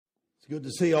Good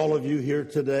to see all of you here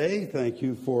today. Thank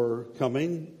you for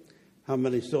coming. How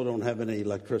many still don't have any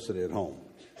electricity at home?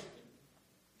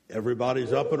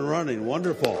 Everybody's up and running.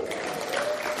 Wonderful.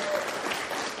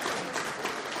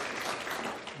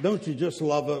 Don't you just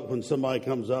love it when somebody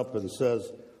comes up and says,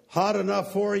 hot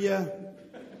enough for you?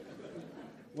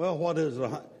 Well, what is it?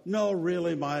 No,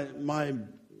 really, my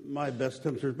best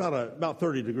temperature is about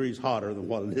 30 degrees hotter than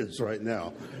what it is right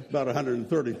now. About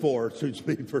 134 suits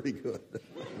me pretty good.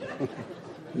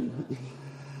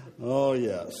 Oh,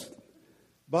 yes.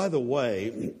 By the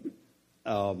way,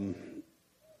 has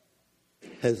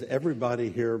everybody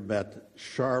here met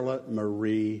Charlotte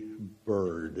Marie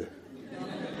Bird?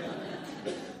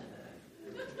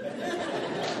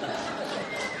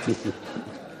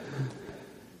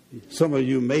 Some of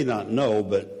you may not know,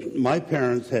 but my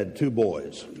parents had two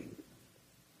boys.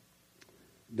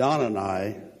 Don and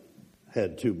I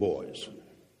had two boys.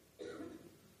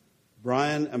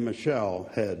 Brian and Michelle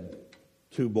had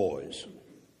two boys.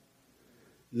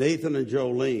 Nathan and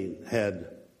Jolene had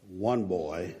one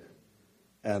boy.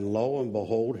 And lo and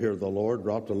behold, here the Lord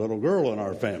dropped a little girl in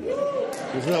our family.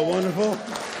 Isn't that wonderful?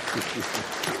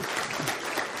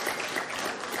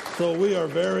 So we are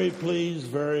very pleased,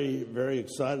 very, very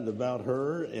excited about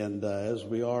her, and as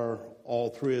we are all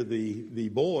three of the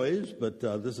boys, but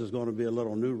this is going to be a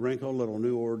little new wrinkle, a little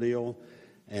new ordeal,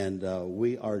 and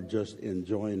we are just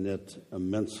enjoying it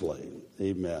immensely.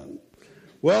 Amen.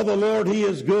 Well, the Lord, He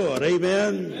is good.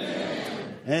 Amen.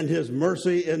 Amen. And His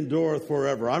mercy endureth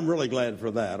forever. I'm really glad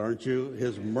for that, aren't you?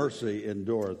 His mercy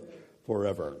endureth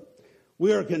forever.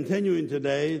 We are continuing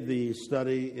today the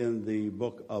study in the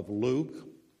book of Luke.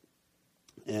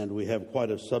 And we have quite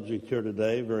a subject here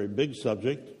today, very big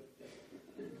subject.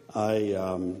 I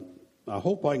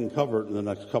hope I can cover it in the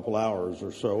next couple hours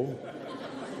or so.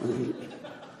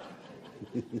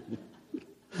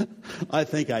 I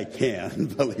think I can,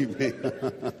 believe me.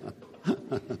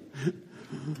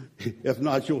 If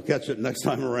not, you'll catch it next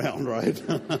time around, right?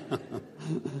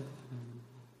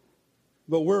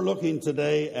 But we're looking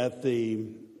today at the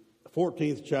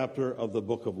 14th chapter of the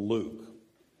book of Luke.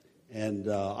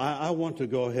 And I want to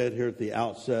go ahead here at the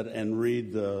outset and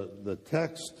read the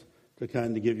text to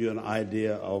kind of give you an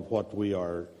idea of what we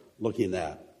are looking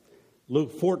at.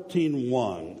 Luke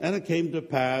 14:1. And it came to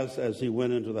pass, as he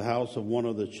went into the house of one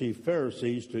of the chief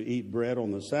Pharisees to eat bread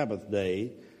on the Sabbath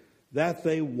day, that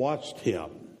they watched him.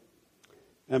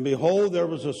 And behold, there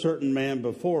was a certain man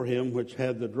before him which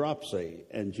had the dropsy.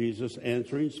 And Jesus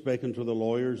answering spake unto the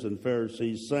lawyers and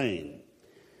Pharisees, saying,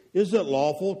 Is it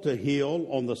lawful to heal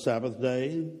on the Sabbath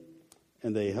day?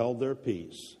 And they held their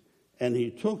peace. And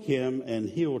he took him and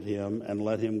healed him and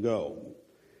let him go.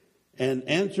 And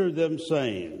answered them,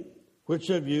 saying,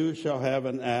 Which of you shall have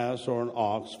an ass or an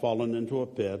ox fallen into a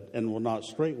pit, and will not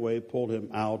straightway pull him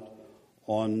out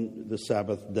on the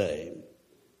Sabbath day?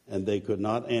 And they could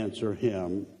not answer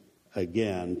him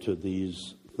again to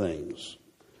these things.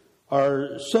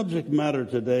 Our subject matter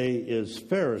today is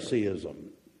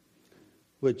Phariseeism,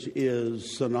 which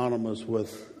is synonymous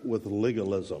with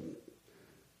legalism.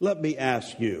 Let me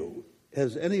ask you,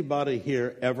 has anybody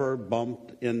here ever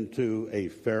bumped into a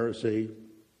Pharisee?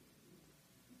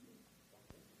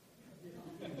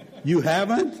 You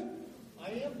haven't? I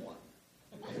am one.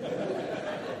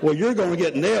 Well, you're going to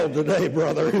get nailed today,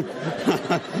 brother.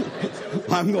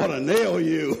 I'm going to nail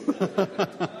you.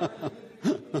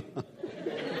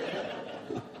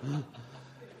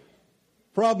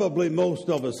 Probably most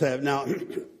of us have. Now,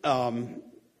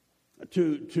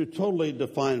 to totally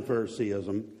define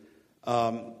Phariseeism,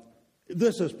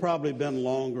 this has probably been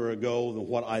longer ago than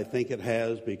what I think it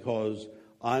has, because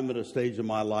I'm at a stage in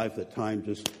my life that time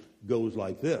just goes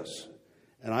like this.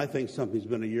 And I think something's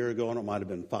been a year ago, and it might have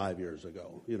been 5 years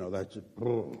ago. You know, that's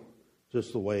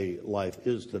just the way life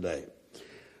is today.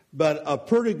 But a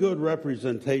pretty good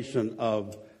representation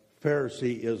of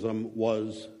Phariseeism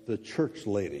was the church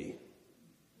lady.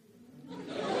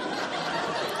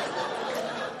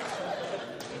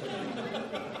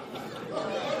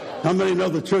 How many know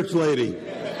the church lady?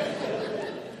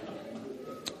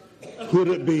 Could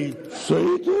it be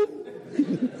Satan?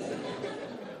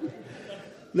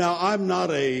 Now, I'm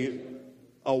not a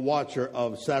watcher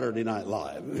of Saturday Night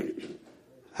Live.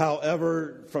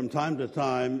 However, from time to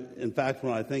time, in fact,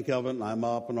 when I think of it and I'm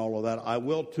up and all of that, I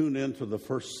will tune into the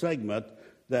first segment,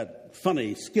 that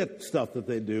funny skit stuff that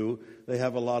they do. They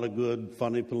have a lot of good,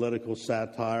 funny political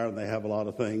satire, and they have a lot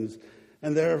of things.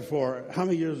 And therefore, how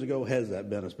many years ago has that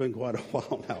been? It's been quite a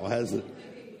while now, hasn't it?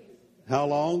 How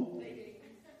long?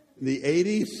 The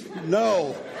 80s?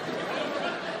 No.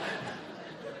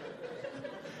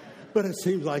 But it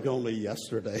seems like only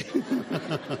yesterday.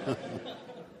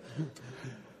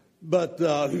 But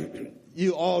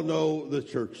you all know the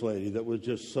church lady that was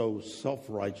just so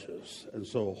self-righteous and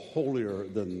so holier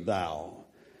than thou.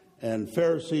 And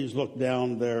Pharisees looked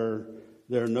down their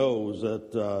nose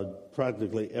at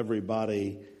practically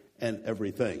everybody and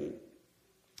everything.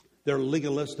 They're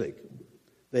legalistic.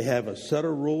 They have a set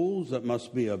of rules that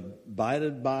must be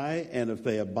abided by, and if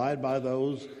they abide by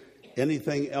those,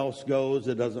 anything else goes.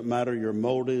 It doesn't matter your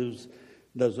motives,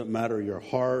 doesn't matter your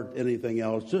heart, anything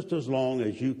else, just as long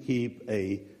as you keep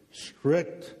a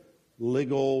strict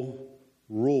legal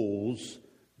rules,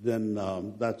 then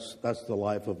that's the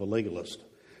life of a legalist.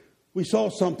 We saw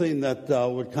something that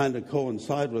would kind of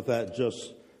coincide with that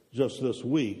just this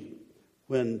week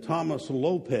when Thomas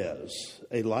Lopez,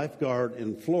 a lifeguard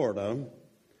in Florida,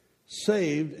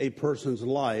 saved a person's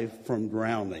life from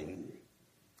drowning.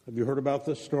 Have you heard about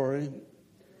this story?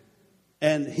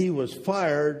 And he was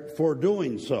fired for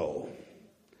doing so.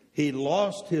 He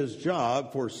lost his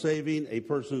job for saving a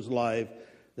person's life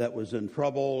that was in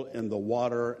trouble in the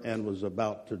water and was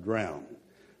about to drown.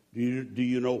 Do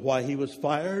you know why he was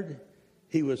fired?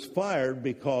 He was fired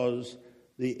because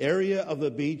the area of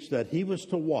the beach that he was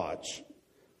to watch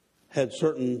had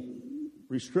certain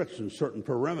restrictions, certain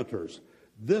perimeters.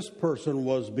 This person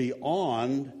was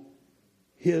beyond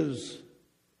his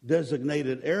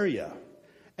designated area.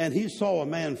 And he saw a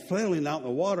man flailing out in the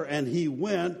water, and he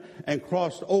went and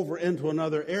crossed over into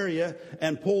another area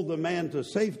and pulled the man to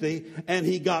safety, and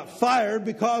he got fired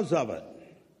because of it.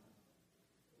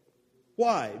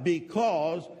 Why?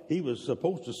 Because he was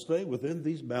supposed to stay within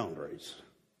these boundaries.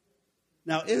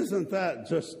 Now, isn't that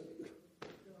just...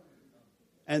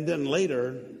 And then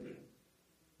later,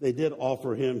 they did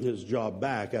offer him his job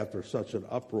back after such an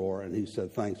uproar, and he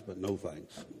said, thanks, but no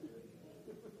thanks.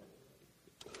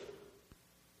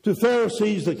 To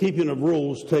Pharisees, the keeping of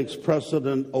rules takes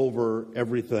precedent over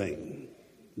everything.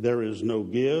 There is no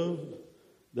give,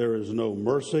 there is no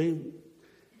mercy,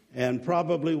 and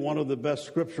probably one of the best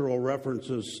scriptural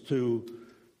references to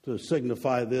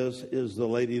signify this is the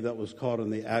lady that was caught in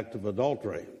the act of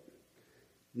adultery.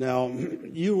 Now,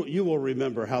 you will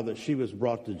remember how that she was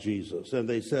brought to Jesus, and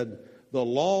they said, the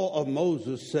law of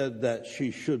Moses said that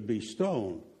she should be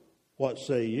stoned. What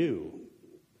say you?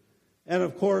 And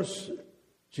of course,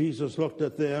 Jesus looked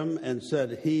at them and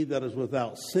said, he that is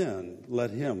without sin,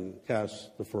 let him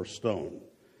cast the first stone.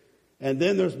 And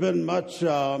then there's been much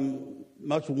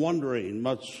wondering,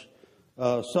 much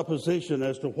supposition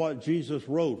as to what Jesus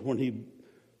wrote when he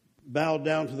bowed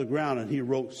down to the ground and he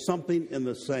wrote something in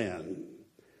the sand.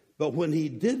 But when he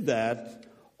did that,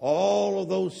 all of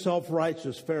those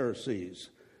self-righteous Pharisees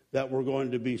that were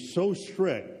going to be so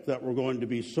strict, that were going to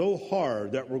be so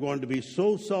hard, that were going to be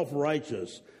so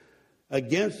self-righteous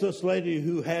against this lady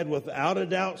who had without a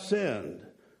doubt sinned,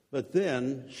 but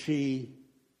then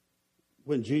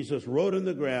when Jesus wrote in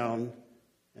the ground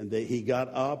and he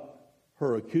got up,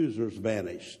 her accusers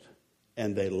vanished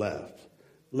and they left.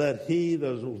 Let he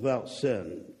that is without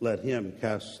sin, let him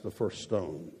cast the first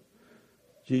stone.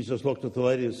 Jesus looked at the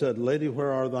lady and said, Lady,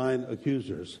 where are thine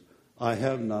accusers? I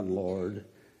have none, Lord.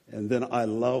 And then I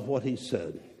love what he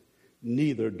said.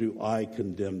 Neither do I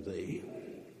condemn thee.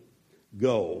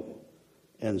 Go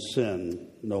and sin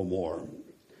no more.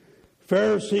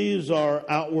 Pharisees are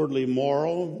outwardly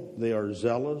moral. They are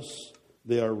zealous.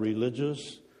 They are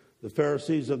religious. The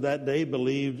Pharisees of that day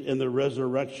believed in the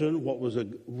resurrection,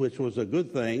 which was a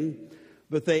good thing,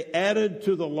 but they added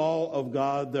to the law of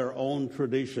God their own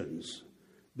traditions,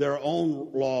 their own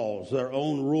laws, their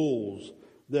own rules,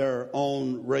 their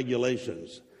own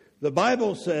regulations. The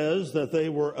Bible says that they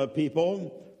were a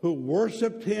people who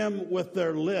worshiped him with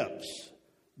their lips,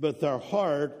 but their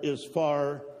heart is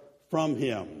far from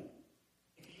him.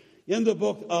 In the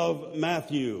book of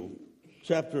Matthew,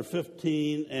 chapter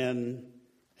 15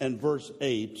 and verse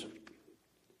 8,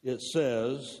 it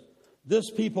says,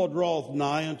 This people draweth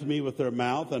nigh unto me with their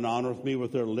mouth, and honoreth me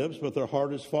with their lips, but their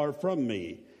heart is far from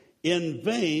me. In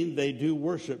vain they do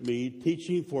worship me,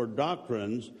 teaching for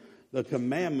doctrines the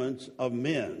commandments of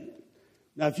men.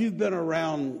 Now, if you've been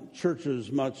around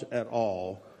churches much at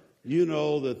all, you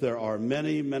know that there are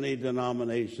many, many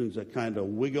denominations that kind of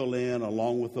wiggle in,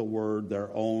 along with the word,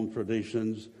 their own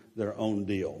traditions, their own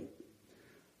deal.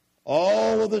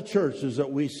 All of the churches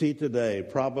that we see today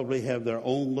probably have their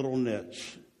own little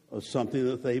niche of something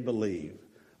that they believe,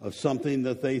 of something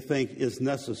that they think is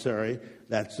necessary.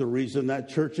 That's the reason that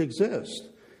church exists.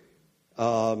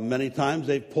 Many times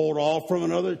they've pulled off from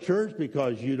another church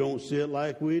because you don't see it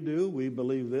like we do. We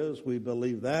believe this, we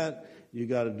believe that. You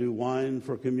got to do wine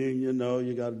for communion. No,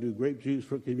 you got to do grape juice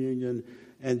for communion.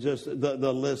 And just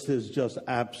the list is just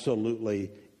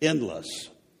absolutely endless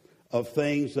of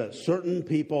things that certain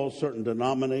people, certain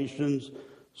denominations,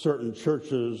 certain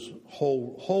churches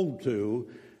hold to,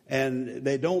 and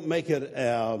they don't make it,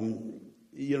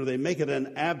 they make it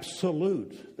an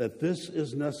absolute that this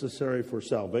is necessary for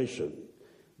salvation.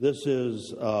 This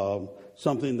is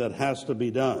something that has to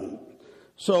be done.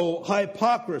 So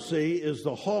hypocrisy is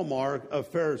the hallmark of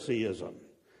Phariseeism.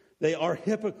 They are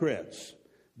hypocrites.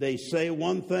 They say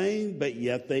one thing, but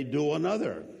yet they do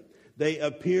another. They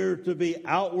appear to be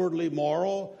outwardly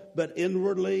moral, but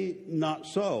inwardly not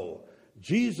so.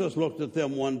 Jesus looked at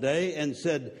them one day and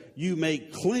said, "You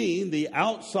make clean the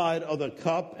outside of the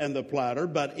cup and the platter,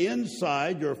 but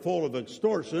inside you're full of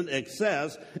extortion,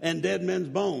 excess, and dead men's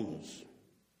bones."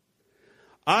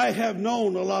 I have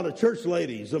known a lot of church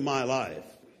ladies in my life,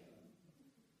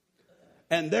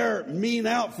 and they're mean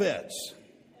outfits.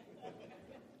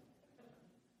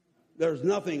 There's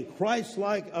nothing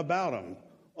Christ-like about them,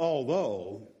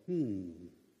 although, you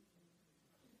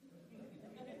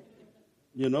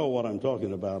know what I'm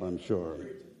talking about, I'm sure.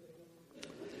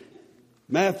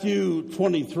 Matthew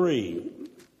 23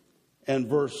 and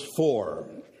verse 4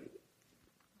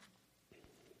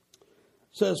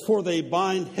 says, "For they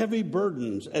bind heavy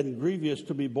burdens and grievous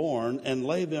to be borne, and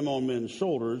lay them on men's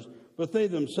shoulders, but they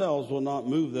themselves will not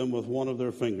move them with one of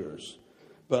their fingers.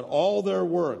 But all their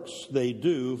works they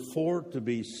do for to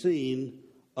be seen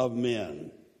of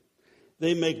men.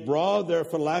 They make broad their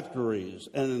phylacteries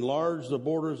and enlarge the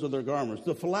borders of their garments."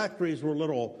 The phylacteries were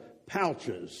little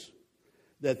pouches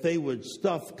that they would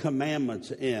stuff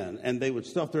commandments in, and they would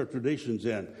stuff their traditions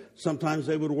in. Sometimes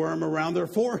they would wear them around their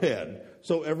forehead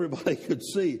so everybody could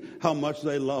see how much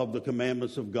they loved the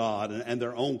commandments of God and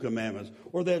their own commandments.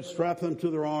 Or they'd strap them to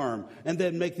their arm, and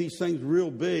they'd make these things real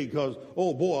big because,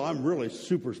 oh boy, I'm really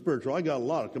super spiritual. I got a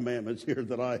lot of commandments here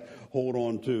that I hold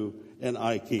on to and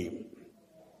I keep.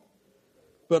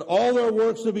 "But all their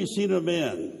works to be seen of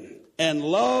men, and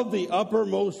love the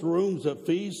uppermost rooms at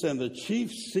feasts and the chief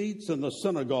seats in the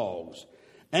synagogues,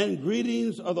 and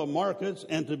greetings of the markets,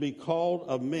 and to be called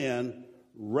of men,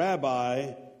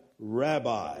 Rabbi,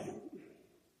 Rabbi."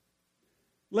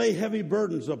 Lay heavy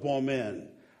burdens upon men.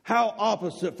 How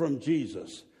opposite from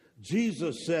Jesus.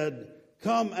 Jesus said,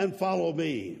 "Come and follow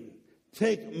me.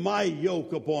 Take my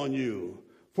yoke upon you,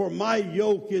 for my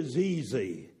yoke is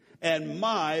easy and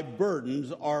my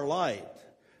burdens are light."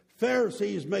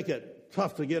 Pharisees make it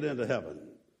tough to get into heaven.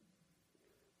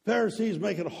 Pharisees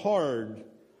make it hard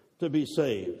to be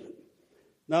saved.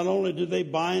 Not only did they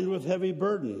bind with heavy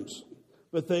burdens,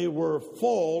 but they were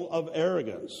full of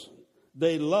arrogance.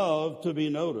 They loved to be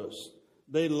noticed.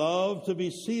 They loved to be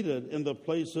seated in the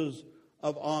places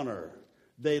of honor.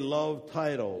 They loved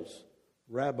titles.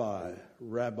 Rabbi,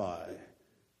 Rabbi.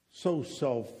 So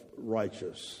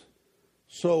self-righteous.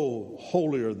 So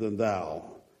holier than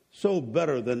thou. So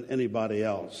better than anybody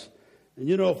else. And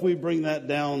you know, if we bring that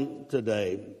down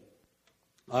today,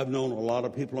 I've known a lot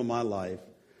of people in my life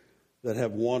that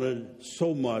have wanted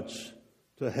so much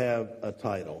to have a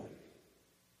title.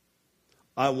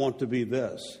 I want to be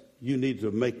this. You need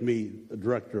to make me a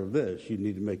director of this. You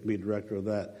need to make me director of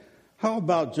that. How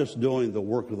about just doing the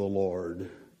work of the Lord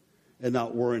and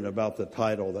not worrying about the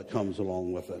title that comes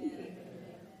along with it?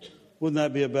 Wouldn't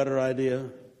that be a better idea?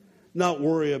 Not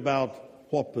worry about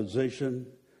what position,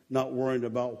 not worrying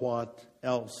about what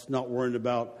else, not worrying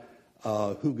about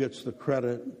who gets the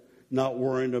credit, not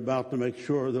worrying about to make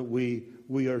sure that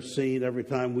we are seen every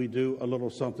time we do a little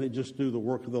something. Just do the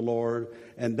work of the Lord,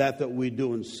 and that we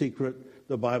do in secret,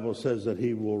 the Bible says that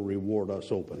He will reward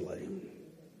us openly.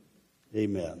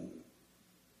 Amen.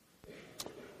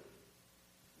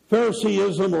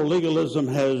 Phariseeism or legalism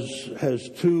has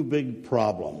two big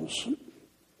problems.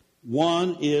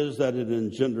 One is that it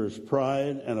engenders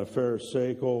pride and a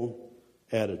pharisaical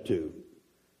attitude.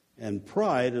 And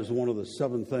pride is one of the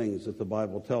 7 things that the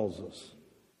Bible tells us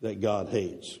that God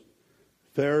hates.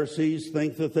 Pharisees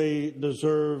think that they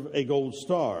deserve a gold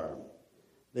star.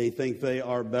 They think they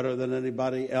are better than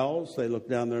anybody else. They look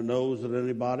down their nose at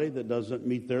anybody that doesn't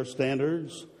meet their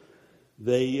standards.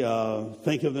 They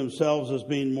think of themselves as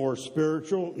being more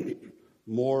spiritual,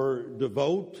 more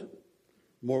devout,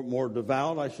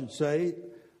 I should say.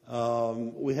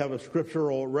 We have a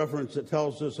scriptural reference that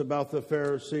tells us about the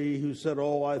Pharisee who said,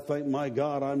 "Oh, I thank my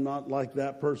God I'm not like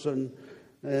that person,"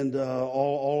 and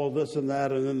all of this and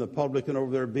that. And then the publican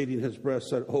over there beating his breast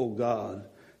said, "Oh, God,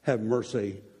 have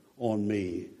mercy on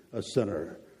me, a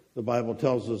sinner." The Bible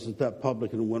tells us that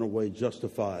publican went away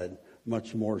justified,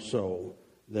 much more so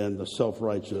than the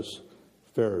self-righteous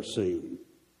Pharisee.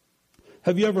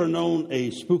 Have you ever known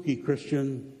a spooky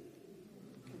Christian?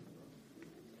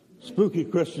 Spooky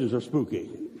Christians are spooky.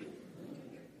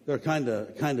 they're kind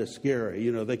of scary.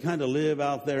 You know, they kind of live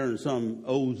out there in some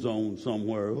ozone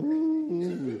somewhere.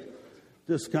 Ooh,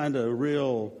 just kind of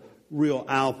real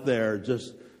out there,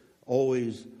 just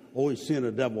always seeing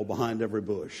a devil behind every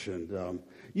bush. And,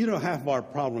 half of our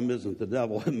problem isn't the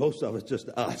devil, and most of it's just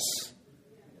us.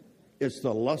 It's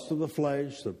the lust of the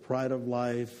flesh, the pride of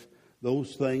life,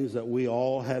 those things that we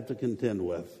all have to contend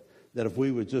with, that if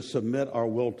we would just submit our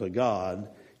will to God,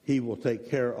 He will take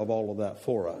care of all of that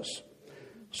for us.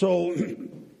 So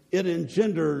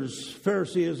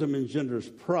Phariseeism engenders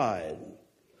pride.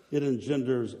 It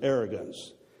engenders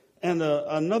arrogance. And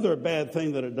another bad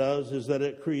thing that it does is that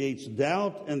it creates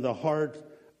doubt in the heart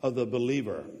of the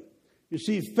believer. You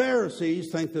see,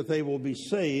 Pharisees think that they will be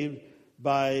saved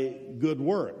by good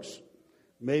works.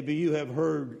 Maybe you have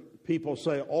heard people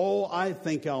say, "Oh, I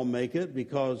think I'll make it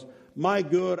because my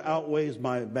good outweighs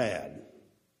my bad."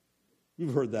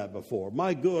 You've heard that before.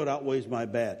 My good outweighs my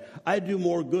bad. I do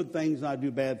more good things than I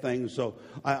do bad things, so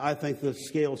I think the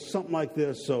scale's something like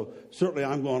this. So certainly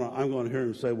I'm going to hear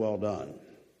him say, "Well done."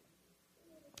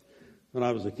 When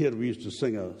I was a kid, we used to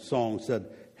sing a song that said,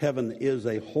 "Heaven is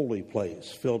a holy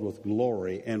place filled with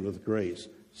glory and with grace.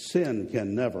 Sin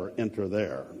can never enter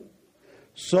there.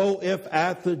 So if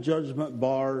at the judgment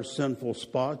bar sinful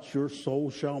spots your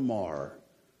soul shall mar,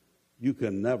 you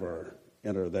can never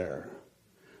enter there."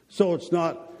 So it's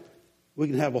not, we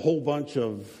can have a whole bunch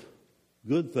of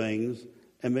good things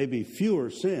and maybe fewer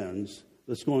sins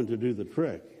that's going to do the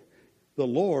trick. The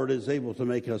Lord is able to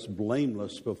make us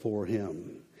blameless before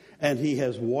Him. And He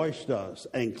has washed us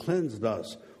and cleansed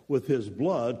us with His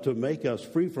blood to make us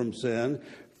free from sin,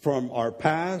 from our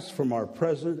past, from our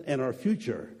present, and our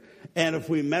future. And if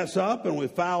we mess up and we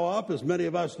foul up, as many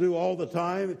of us do all the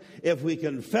time, if we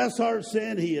confess our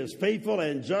sin, He is faithful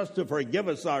and just to forgive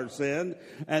us our sin,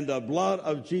 and the blood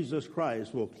of Jesus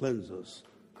Christ will cleanse us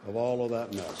of all of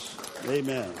that mess.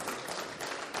 Amen.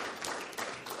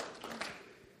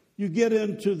 You get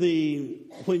into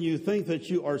when you think that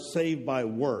you are saved by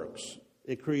works,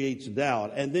 it creates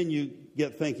doubt. And then you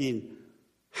get thinking,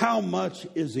 how much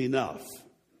is enough?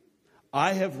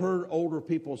 I have heard older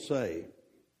people say,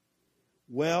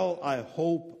 "Well, I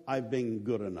hope I've been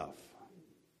good enough."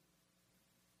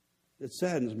 It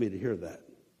saddens me to hear that.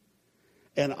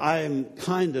 And I'm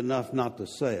kind enough not to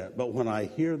say it, but when I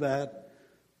hear that,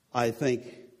 I think,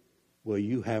 well,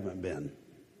 you haven't been.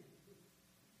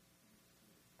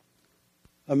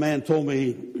 A man told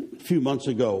me a few months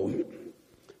ago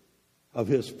of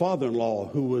his father-in-law,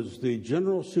 who was the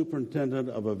general superintendent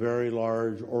of a very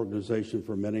large organization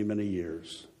for many, many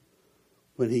years.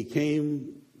 When he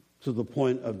came to the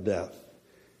point of death,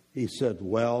 he said,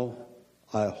 "Well,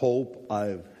 I hope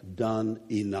I've done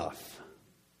enough.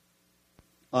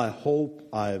 I hope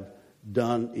I've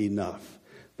done enough."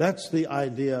 That's the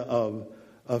idea of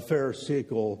a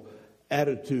Pharisaical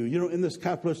attitude. In this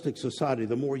capitalistic society,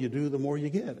 the more you do, the more you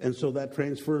get. And so that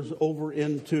transfers over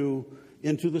into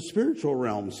the spiritual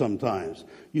realm sometimes.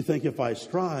 You think, if I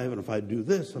strive and if I do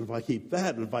this and if I keep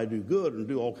that and if I do good and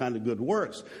do all kinds of good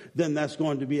works, then that's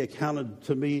going to be accounted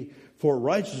to me for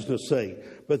righteousness'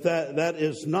 sake. But that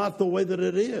is not the way that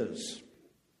it is.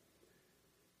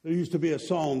 There used to be a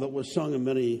song that was sung in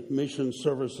many mission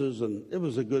services, and it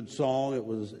was a good song.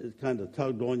 It kind of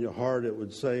tugged on your heart. It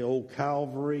would say, "Oh,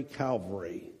 Calvary,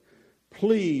 Calvary,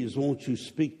 please won't you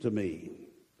speak to me?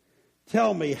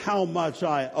 Tell me how much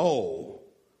I owe.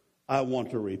 I want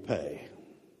to repay."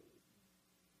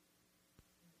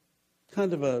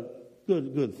 Kind of a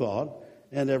good thought.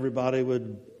 And everybody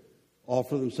would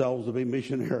offer themselves to be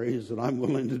missionaries, and I'm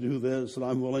willing to do this, and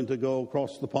I'm willing to go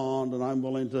across the pond, and I'm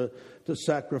willing to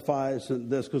sacrifice and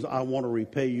this because I want to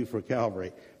repay you for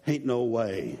Calvary. Ain't no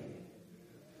way.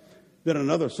 Then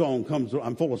another song comes,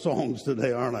 I'm full of songs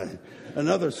today, aren't I?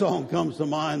 Another song comes to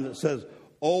mind that says,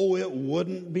 "Oh, it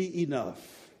wouldn't be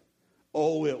enough.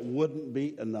 Oh, it wouldn't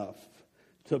be enough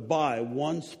to buy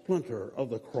one splinter of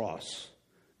the cross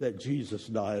that Jesus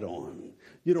died on."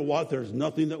 You know what? There's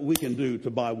nothing that we can do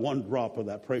to buy one drop of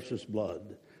that precious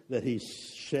blood that He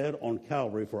shed on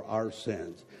Calvary for our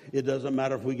sins. It doesn't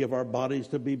matter if we give our bodies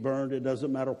to be burned. It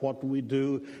doesn't matter what we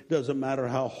do. It doesn't matter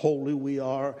how holy we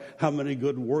are, how many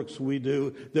good works we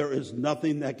do. There is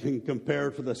nothing that can compare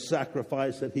to the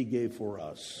sacrifice that He gave for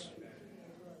us.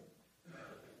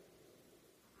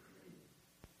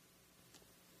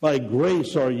 By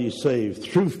grace are ye saved,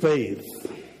 through faith,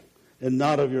 and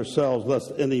not of yourselves,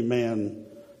 lest any man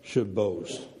should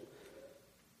boast.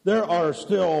 There are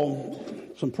still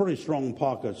some pretty strong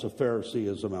pockets of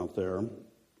Phariseeism out there.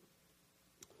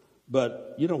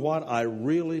 But you know what? I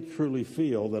really, truly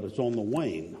feel that it's on the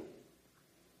wane.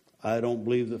 I don't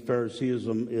believe that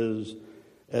Phariseeism is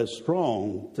as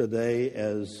strong today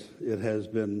as it has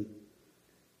been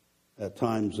at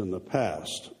times in the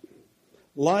past.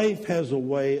 Life has a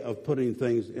way of putting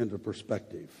things into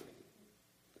perspective.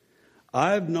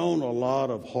 I've known a lot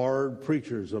of hard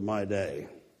preachers of my day,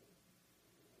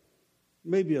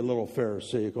 maybe a little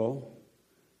Pharisaical.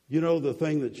 You know the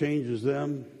thing that changes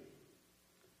them?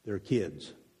 Their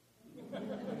kids.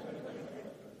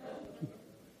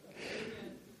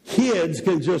 Kids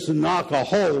can just knock a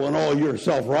hole in all your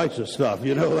self-righteous stuff.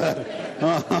 You know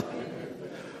that?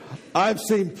 I've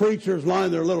seen preachers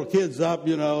line their little kids up,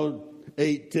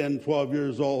 8, 10, 12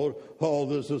 years old. Oh,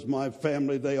 this is my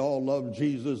family. They all love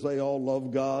Jesus. They all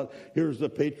love God. Here's the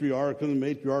patriarch and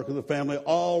the matriarch of the family.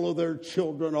 All of their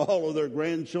children, all of their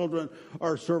grandchildren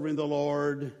are serving the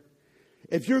Lord.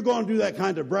 If you're going to do that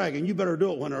kind of bragging, you better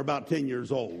do it when they're about 10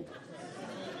 years old.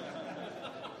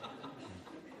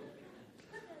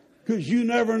 Because you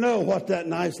never know what that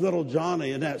nice little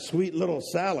Johnny and that sweet little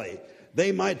Sally,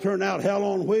 they might turn out hell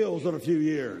on wheels in a few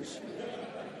years.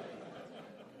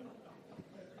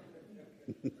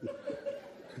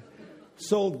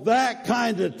 So that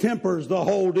kind of tempers the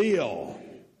whole deal.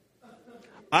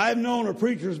 I've known a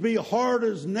preachers be hard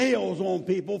as nails on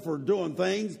people for doing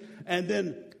things, and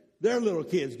then their little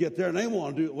kids get there and they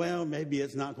want to do it. Well, maybe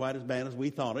it's not quite as bad as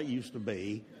we thought it used to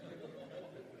be.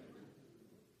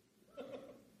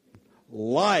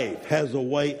 Life has a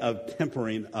way of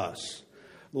tempering us.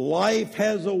 Life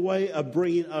has a way of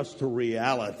bringing us to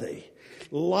reality.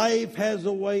 Life has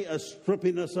a way of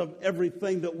stripping us of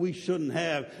everything that we shouldn't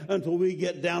have until we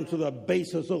get down to the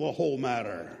basis of the whole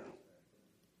matter.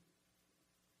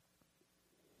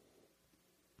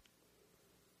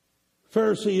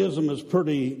 Phariseeism is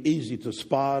pretty easy to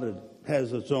spot. It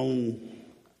has its own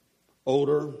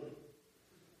odor,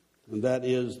 and that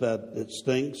is that it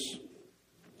stinks.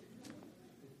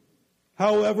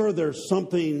 However, there's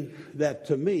something that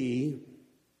to me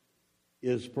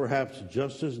is perhaps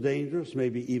just as dangerous,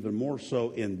 maybe even more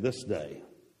so in this day,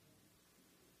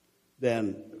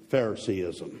 than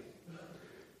Phariseeism.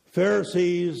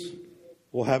 Pharisees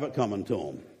will have it coming to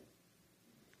them.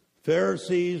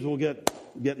 Pharisees will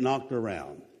get knocked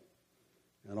around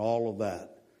and all of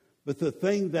that. But the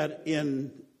thing that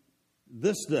in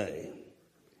this day,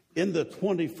 in the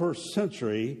 21st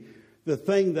century, the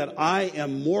thing that I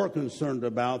am more concerned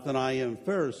about than I am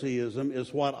Phariseeism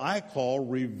is what I call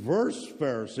reverse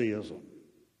Phariseeism.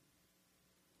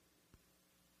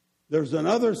 There's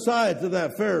another side to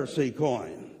that Pharisee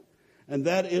coin, and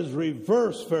that is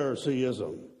reverse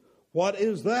Phariseeism. What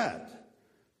is that?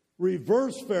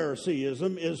 Reverse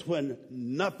Phariseeism is when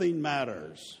nothing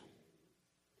matters.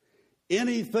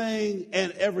 Anything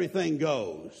and everything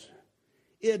goes.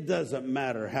 It doesn't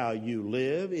matter how you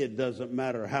live. It doesn't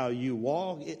matter how you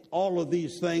walk. All of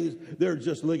these things, they're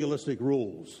just legalistic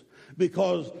rules.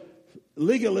 Because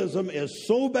legalism is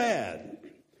so bad,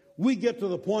 we get to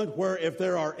the point where if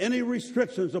there are any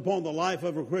restrictions upon the life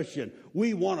of a Christian,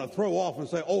 we want to throw off and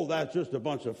say, oh, that's just a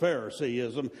bunch of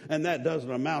Phariseeism, and that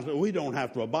doesn't amount to it. We don't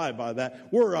have to abide by that.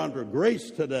 We're under grace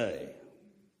today.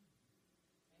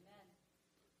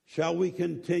 Shall we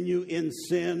continue in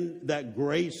sin that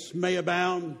grace may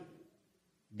abound?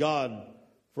 God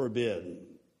forbid.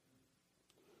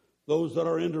 Those that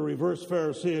are into reverse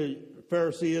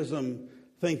Phariseeism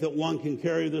think that one can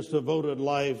carry this devoted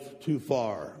life too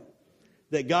far.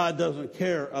 That God doesn't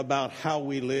care about how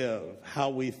we live,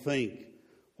 how we think,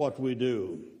 what we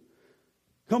do.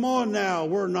 Come on now,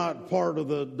 we're not part of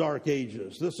the Dark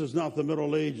Ages. This is not the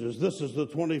Middle Ages. This is the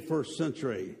 21st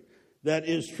century. That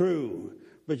is true.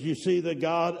 But you see, the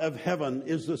God of heaven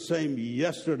is the same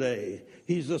yesterday.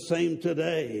 He's the same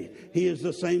today. He is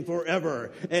the same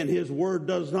forever. And His word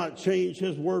does not change.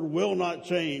 His word will not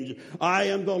change. I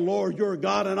am the Lord your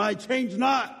God, and I change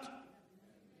not.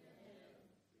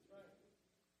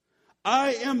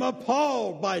 I am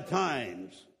appalled by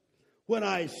times when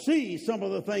I see some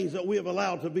of the things that we have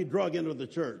allowed to be drug into the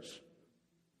church.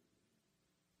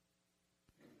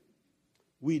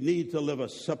 We need to live a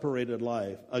separated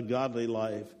life, a godly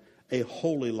life, a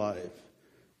holy life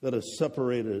that is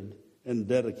separated and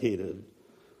dedicated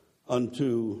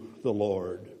unto the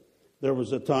Lord. There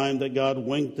was a time that God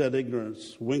winked at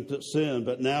ignorance, winked at sin,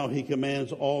 but now He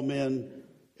commands all men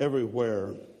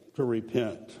everywhere to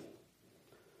repent.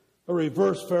 A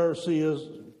reverse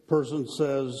Pharisee person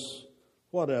says,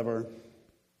 whatever,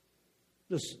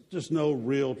 just no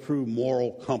real, true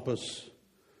moral compass,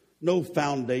 no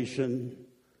foundation,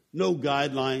 no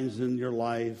guidelines in your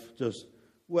life. Just,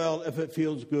 well, if it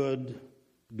feels good,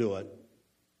 do it.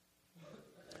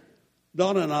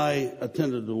 Donna and I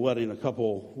attended the wedding a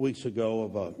couple weeks ago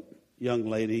of a young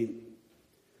lady.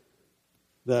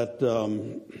 that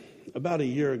about a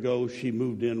year ago she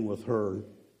moved in with her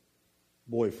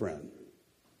boyfriend.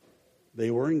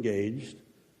 They were engaged,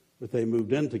 but they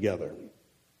moved in together.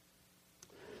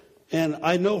 And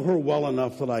I know her well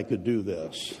enough that I could do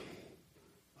this.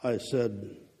 I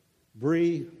said,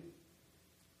 Bree,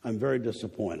 I'm very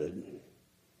disappointed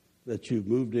that you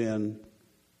moved in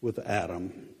with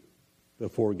Adam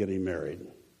before getting married.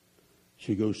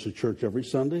 She goes to church every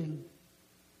Sunday,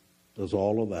 does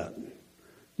all of that.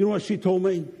 You know what she told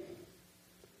me?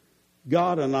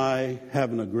 God and I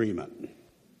have an agreement.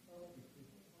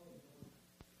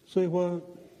 Say what?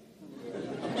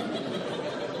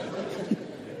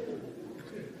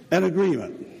 An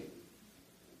agreement.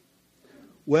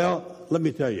 Well, let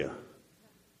me tell you,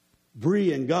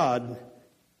 Bree and God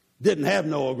didn't have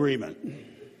no agreement.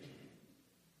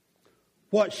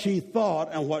 What she thought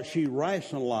and what she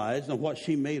rationalized and what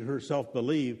she made herself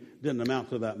believe didn't amount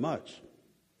to that much.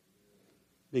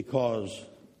 Because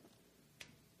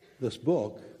this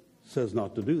book says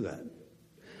not to do that.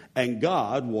 And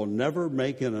God will never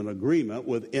make an agreement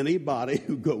with anybody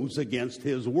who goes against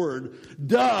his word.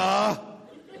 Duh!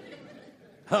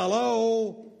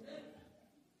 Hello?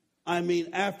 I mean,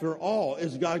 after all,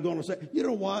 is God going to say, you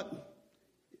know what?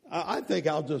 I think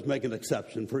I'll just make an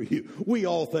exception for you. We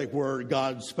all think we're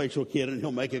God's special kid, and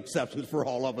he'll make exceptions for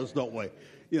all of us, don't we?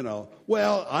 You know,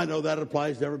 well, I know that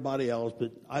applies to everybody else,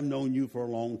 but I've known you for a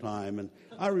long time. And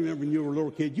I remember when you were a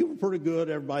little kid, you were pretty good.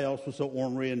 Everybody else was so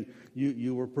ornery, and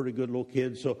you were a pretty good little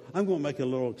kid. So I'm going to make a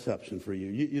little exception for you.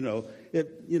 You know,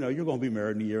 you're going to be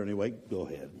married in a year anyway. Go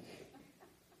ahead.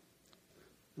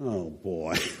 Oh,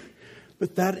 boy.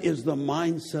 But that is the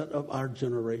mindset of our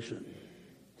generation.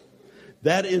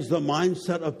 That is the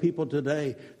mindset of people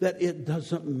today, that it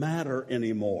doesn't matter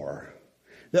anymore.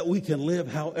 That we can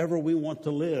live however we want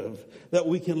to live. That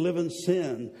we can live in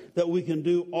sin. That we can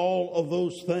do all of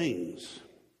those things.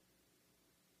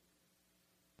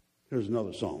 Here's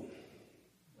another song.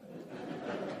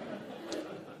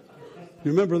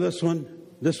 You remember this one?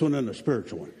 This one and the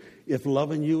spiritual one. If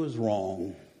loving you is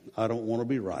wrong, I don't want to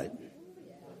be right.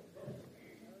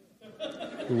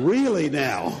 Really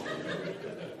now?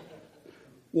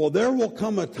 Well, there will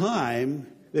come a time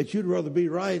that you'd rather be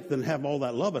right than have all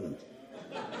that loving.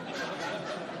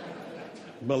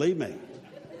 Believe me.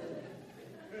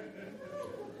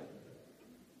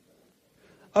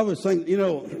 I was thinking, you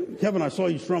know, Kevin, I saw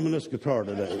you strumming this guitar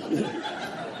today.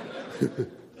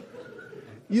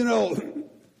 You know,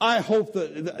 I hope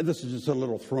that, this is just a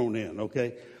little thrown in,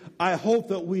 okay? I hope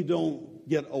that we don't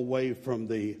get away from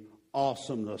the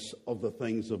awesomeness of the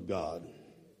things of God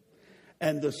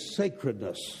and the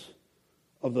sacredness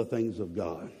of the things of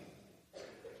God.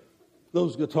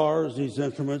 Those guitars, these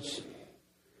instruments,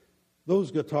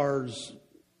 those guitars,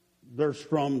 they're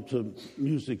strummed to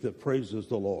music that praises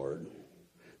the Lord.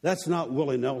 That's not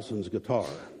Willie Nelson's guitar.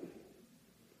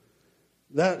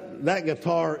 That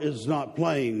guitar is not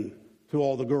playing to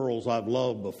all the girls I've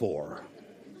loved before.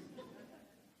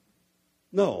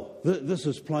 No, this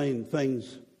is playing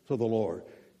things to the Lord.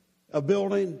 A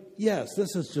building, yes,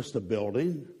 this is just a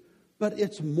building, but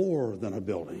it's more than a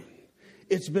building.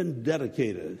 It's been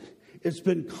dedicated. It's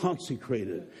been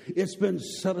consecrated. It's been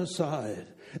set aside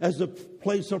as a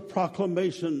place of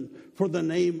proclamation for the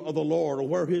name of the Lord,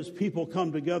 where his people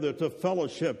come together to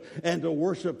fellowship and to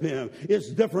worship him.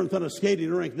 It's different than a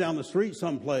skating rink down the street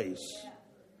someplace.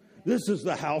 This is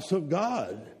the house of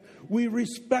God. We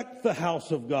respect the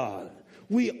house of God.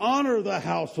 We honor the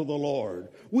house of the Lord.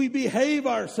 We behave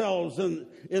ourselves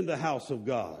in the house of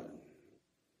God.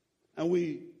 And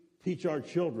we teach our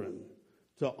children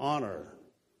to honor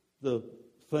the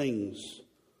things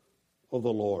of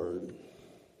the Lord.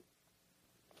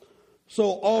 So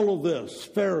all of this,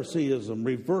 Phariseeism,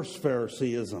 reverse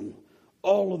Phariseeism,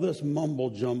 all of this mumble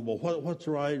jumble, what's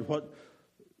right,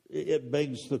 it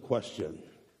begs the question,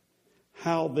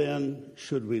 how then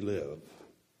should we live?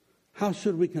 How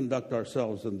should we conduct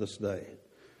ourselves in this day?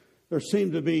 There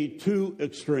seem to be two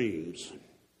extremes.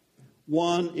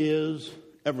 One is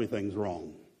everything's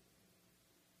wrong.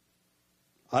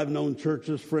 I've known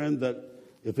churches, friend, that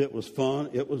if it was fun,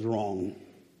 it was wrong.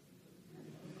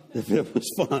 If it was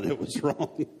fun, it was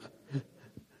wrong.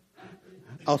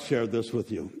 I'll share this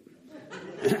with you.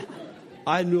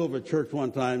 I knew of a church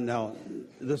one time, now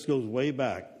this goes way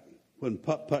back, when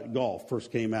putt-putt golf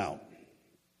first came out.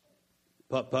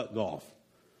 Putt-putt golf.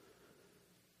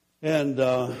 And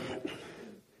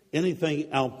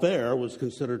anything out there was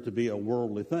considered to be a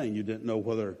worldly thing. You didn't know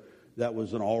whether that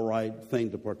was an all right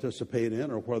thing to participate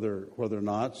in or whether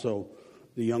not. So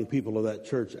the young people of that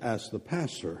church asked the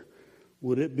pastor,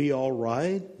 would it be all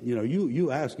right? You know,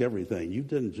 you ask everything. You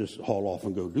didn't just haul off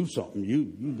and go do something.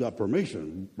 You got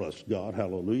permission. Bless God.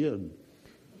 Hallelujah.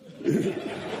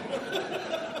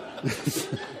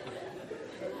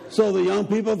 So the young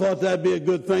people thought that'd be a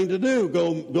good thing to do,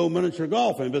 go miniature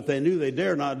golfing, but they knew they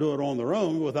dare not do it on their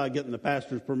own without getting the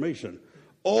pastor's permission.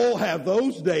 Oh, have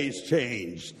those days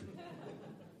changed?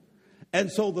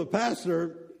 And so the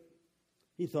pastor,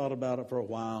 he thought about it for a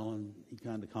while, and he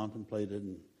kind of contemplated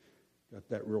and got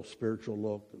that real spiritual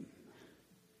look.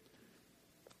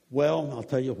 Well, I'll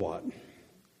tell you what.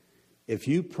 If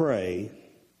you pray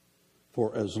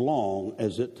for as long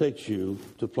as it takes you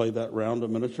to play that round of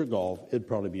miniature golf, it'd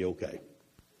probably be okay.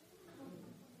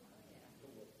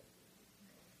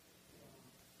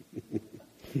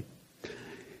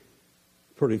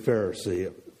 Pretty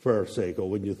Pharisaical,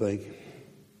 wouldn't you think?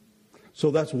 So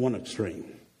that's one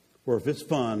extreme, where if it's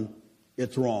fun,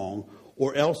 it's wrong.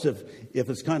 Or else if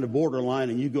it's kind of borderline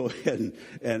and you go ahead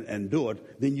and do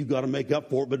it, then you got to make up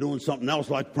for it by doing something else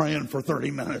like praying for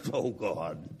 30 minutes. Oh,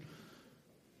 God.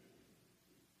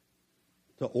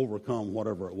 To overcome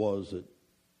whatever it was that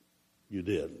you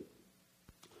did.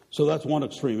 So that's one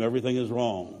extreme. Everything is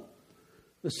wrong.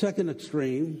 The second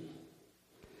extreme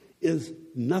is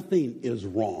nothing is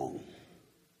wrong.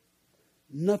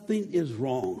 Nothing is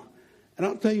wrong. And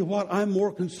I'll tell you what, I'm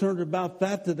more concerned about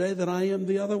that today than I am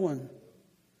the other one.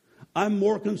 I'm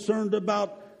more concerned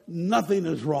about nothing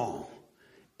is wrong.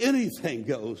 Anything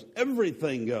goes.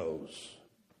 Everything goes.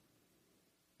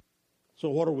 So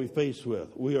what are we faced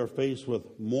with? We are faced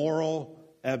with moral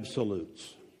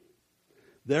absolutes.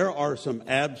 There are some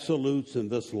absolutes in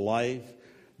this life.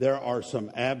 There are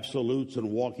some absolutes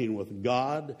in walking with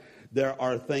God. There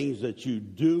are things that you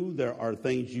do. There are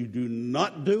things you do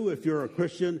not do if you're a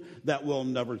Christian that will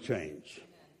never change.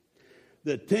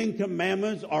 The 10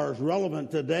 Commandments are as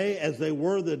relevant today as they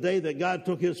were the day that God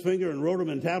took his finger and wrote them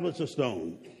in tablets of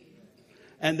stone.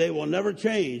 And they will never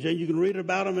change. And you can read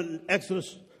about them in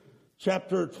Exodus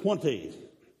chapter 20.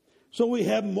 So we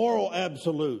have moral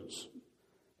absolutes.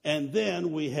 And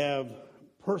then we have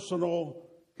personal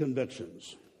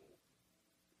convictions.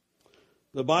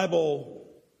 The Bible,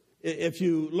 if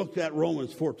you look at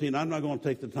Romans 14, I'm not going to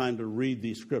take the time to read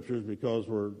these scriptures because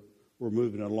we're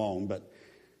moving along. But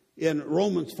in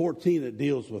Romans 14, it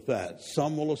deals with that.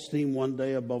 Some will esteem one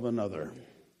day above another.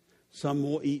 Some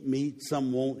will eat meat,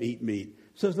 some won't eat meat.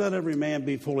 It says, let every man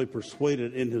be fully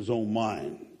persuaded in his own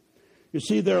mind. You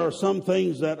see, there are some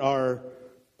things that are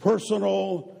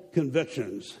personal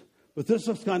convictions. But this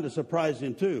is kind of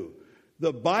surprising too.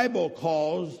 The Bible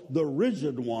calls the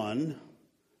rigid one,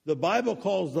 the Bible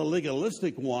calls the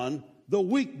legalistic one, the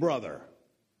weak brother.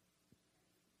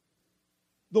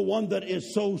 The one that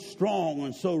is so strong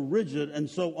and so rigid and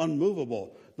so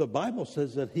unmovable. The Bible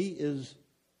says that he is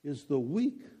the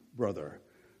weak brother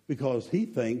because he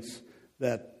thinks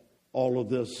that all of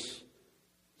this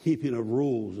keeping of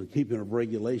rules and keeping of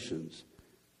regulations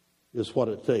is what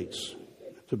it takes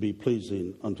to be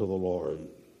pleasing unto the Lord.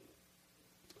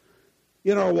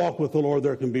 In our walk with the Lord,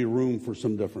 there can be room for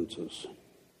some differences.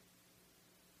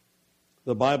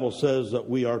 The Bible says that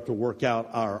we are to work out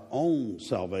our own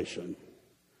salvation.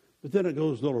 But then it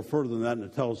goes a little further than that, and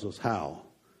it tells us how.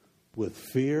 With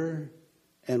fear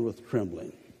and with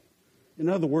trembling. In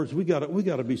other words, we got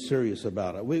to be serious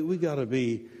about it. We got to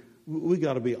be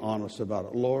honest about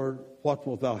it. Lord, what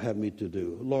wilt thou have me to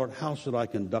do? Lord, how should I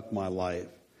conduct my life?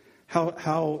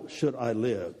 How should I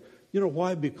live? You know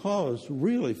why? Because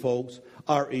really, folks,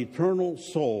 our eternal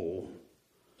soul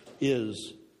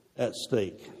is at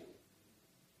stake.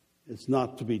 It's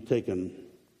not to be taken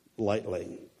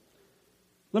lightly.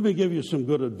 Let me give you some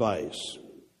good advice,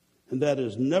 and that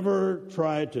is never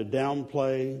try to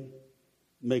downplay,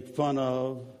 make fun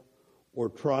of, or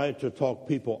try to talk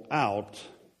people out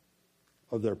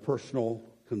of their personal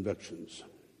convictions.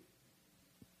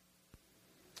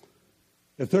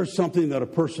 If there's something that a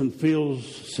person feels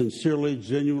sincerely,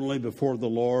 genuinely before the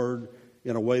Lord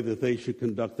in a way that they should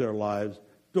conduct their lives,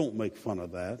 don't make fun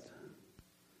of that.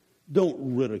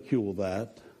 Don't ridicule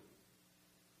that.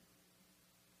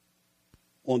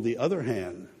 On the other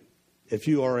hand, if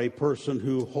you are a person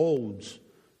who holds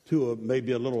to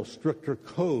maybe a little stricter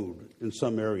code in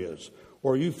some areas,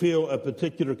 or you feel a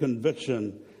particular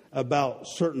conviction about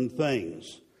certain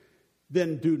things,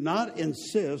 then do not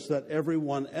insist that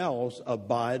everyone else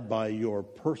abide by your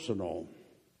personal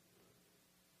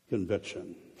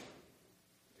conviction.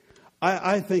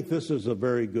 I think this is a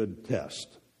very good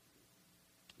test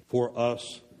for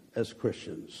us as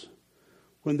Christians.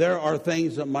 When there are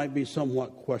things that might be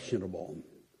somewhat questionable,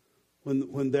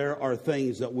 when there are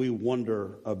things that we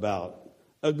wonder about,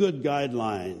 A good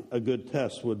guideline, a good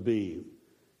test would be,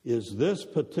 is this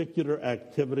particular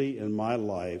activity in my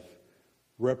life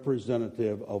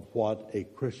representative of what a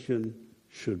Christian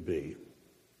should be?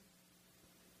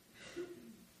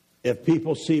 If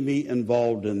people see me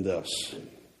involved in this,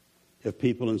 if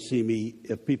people see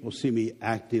me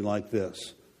acting like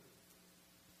this,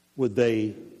 would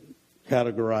they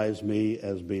categorize me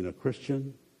as being a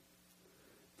Christian?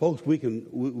 Folks, we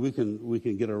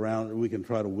can get around, we can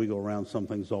try to wiggle around some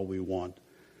things all we want.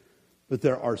 But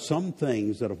there are some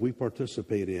things that if we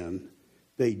participate in,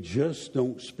 they just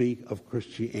don't speak of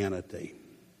Christianity.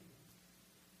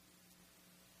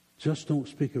 Just don't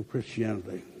speak of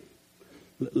Christianity.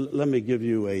 Let me give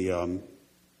you an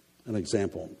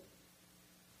example.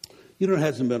 You know, it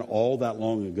hasn't been all that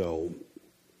long ago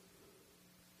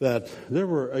that there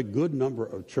were a good number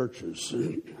of churches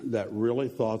that really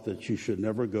thought that you should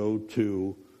never go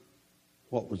to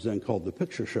what was then called the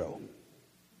picture show.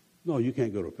 No, you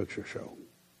can't go to a picture show.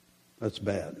 That's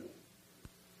bad.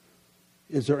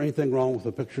 Is there anything wrong with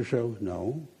a picture show?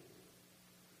 No.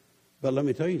 But let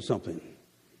me tell you something.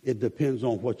 It depends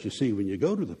on what you see when you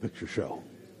go to the picture show.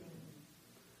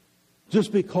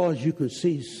 Just because you can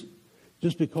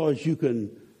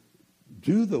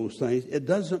do those things, it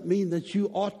doesn't mean that you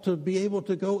ought to be able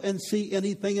to go and see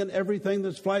anything and everything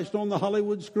that's flashed on the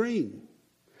Hollywood screen.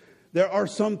 There are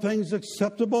some things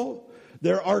acceptable.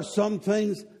 There are some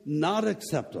things not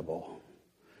acceptable.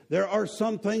 There are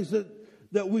some things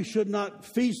that we should not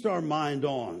feast our mind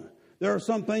on. There are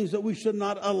some things that we should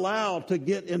not allow to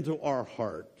get into our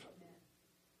heart.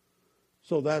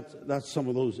 So that's some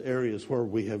of those areas where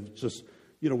we have just,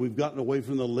 we've gotten away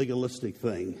from the legalistic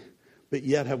thing. But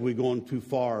yet have we gone too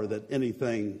far that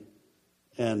anything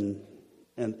and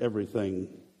everything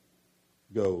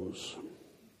goes?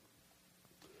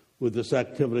 With this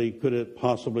activity, could it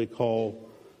possibly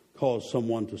cause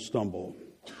someone to stumble?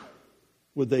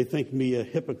 Would they think me a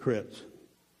hypocrite,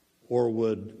 or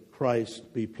would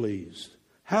Christ be pleased?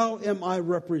 How am I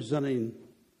representing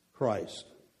Christ?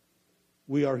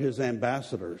 We are his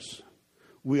ambassadors.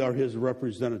 We are his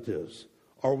representatives.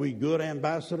 Are we good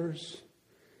ambassadors?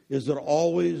 Is it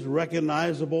always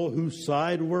recognizable whose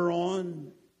side we're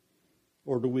on?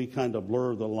 Or do we kind of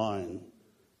blur the line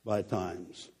by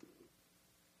times?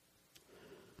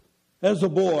 As a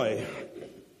boy,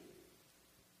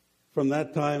 from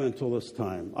that time until this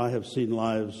time, I have seen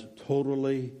lives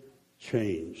totally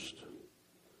changed.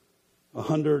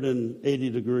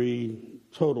 180-degree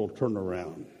total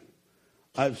turnaround.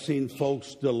 I've seen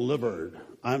folks delivered.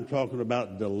 I'm talking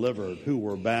about delivered, who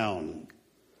were bound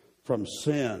from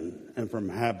sin and from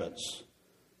habits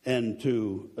and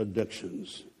to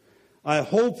addictions. I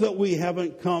hope that we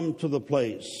haven't come to the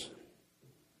place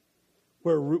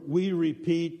where we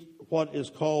repeat what is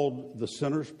called the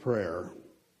sinner's prayer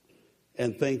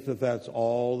and think that that's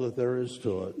all that there is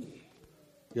to it.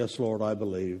 Yes, Lord, I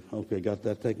believe. Okay, got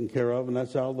that taken care of, and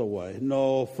that's out of the way.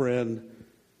 No, friend,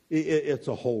 it's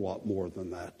a whole lot more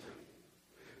than that.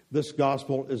 This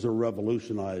gospel is a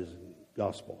revolutionizing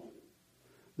gospel.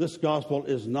 This gospel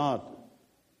is not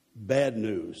bad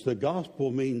news. The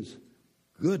gospel means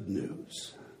good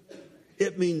news.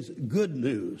 It means good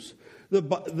news.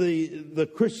 The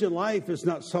Christian life is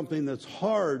not something that's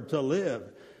hard to live.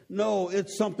 No,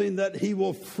 it's something that he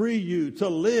will free you to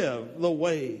live the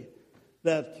way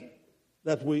that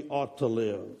we ought to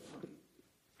live.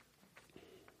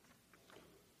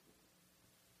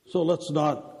 So let's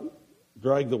not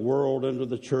drag the world into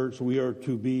the church. We are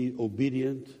to be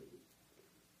obedient,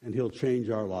 and he'll change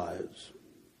our lives.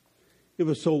 It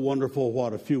was so wonderful,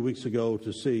 a few weeks ago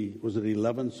to see, was it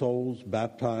 11 souls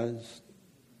baptized?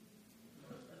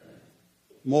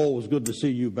 Mo, it was good to see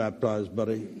you baptized,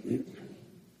 buddy.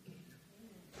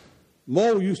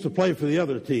 Mo used to play for the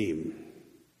other team.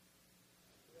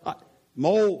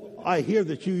 Mo, I hear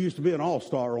that you used to be an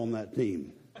all-star on that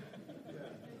team.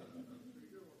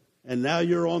 And now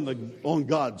you're on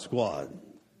God's squad.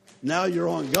 Now you're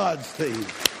on God's team.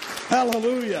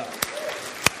 Hallelujah.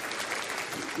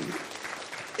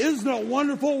 Isn't it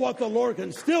wonderful what the Lord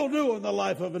can still do in the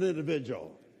life of an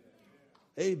individual?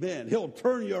 Amen. He'll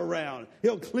turn you around.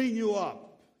 He'll clean you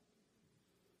up.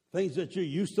 Things that you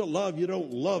used to love, you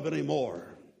don't love anymore.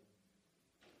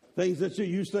 Things that you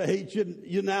used to hate,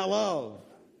 you now love.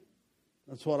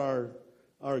 That's what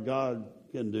our God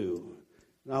can do.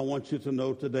 And I want you to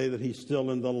know today that he's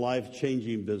still in the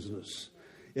life-changing business.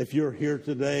 If you're here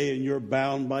today and you're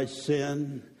bound by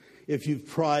sin, if you've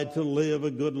tried to live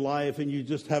a good life and you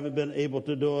just haven't been able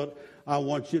to do it, I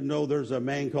want you to know there's a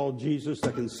man called Jesus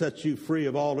that can set you free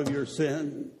of all of your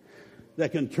sin,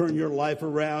 that can turn your life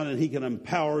around, and he can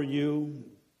empower you.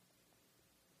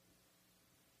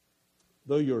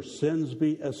 Though your sins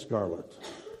be as scarlet,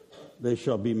 they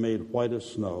shall be made white as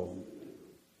snow.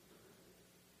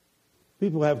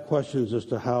 People have questions as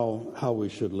to how we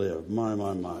should live. My.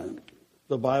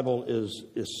 The Bible is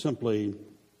simply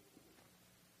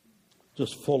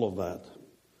just full of that.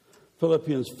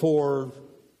 Philippians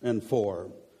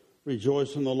 4:4.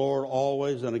 Rejoice in the Lord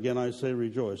always, and again I say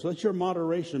rejoice. Let your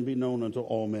moderation be known unto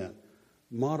all men.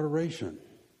 Moderation.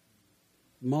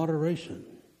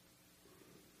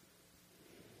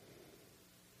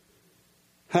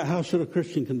 How should a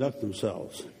Christian conduct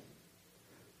themselves?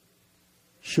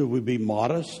 Should we be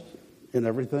modest in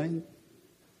everything?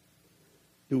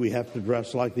 Do we have to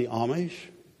dress like the Amish?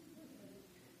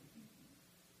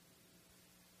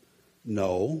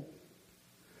 No.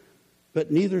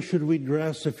 But neither should we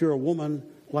dress, if you're a woman,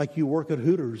 like you work at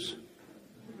Hooters.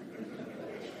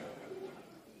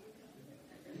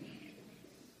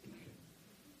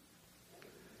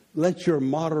 Let your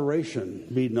moderation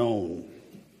be known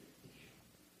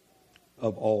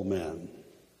of all men.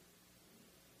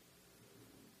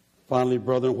 Finally,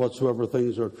 brethren, whatsoever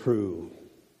things are true,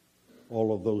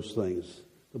 all of those things.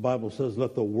 The Bible says,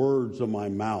 let the words of my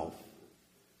mouth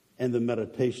and the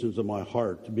meditations of my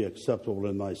heart to be acceptable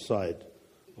in thy sight,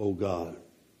 O God.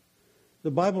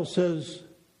 The Bible says,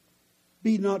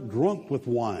 be not drunk with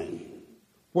wine,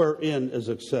 wherein is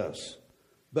excess,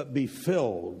 but be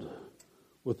filled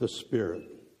with the Spirit.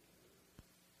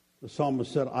 The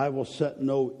psalmist said, I will set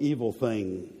no evil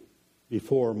thing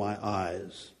before my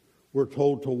eyes. We're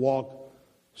told to walk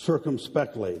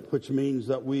circumspectly, which means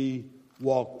that we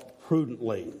walk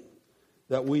prudently,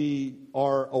 that we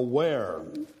are aware.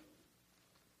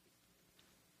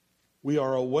 We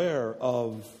are aware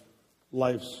of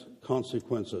life's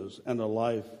consequences and a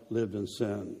life lived in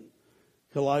sin.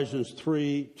 Colossians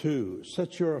 3:2,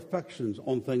 set your affections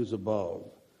on things above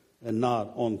and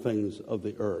not on things of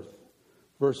the earth.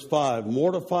 Verse 5,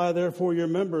 mortify therefore your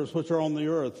members which are on the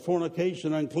earth,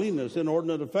 fornication, uncleanness,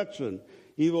 inordinate affection,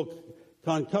 evil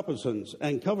concupiscence,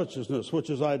 and covetousness, which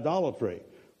is idolatry,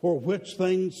 for which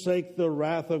things' sake the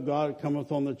wrath of God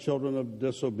cometh on the children of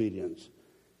disobedience,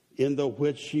 in the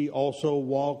which ye also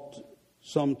walked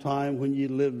sometime when ye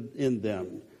lived in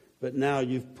them. But now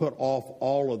you've put off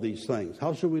all of these things.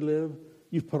 How should we live?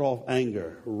 You've put off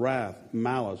anger, wrath,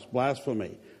 malice,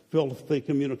 blasphemy, filthy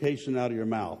communication out of your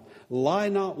mouth. Lie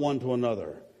not one to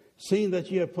another, seeing that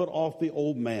ye have put off the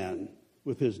old man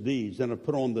with his deeds, and have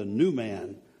put on the new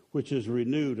man, which is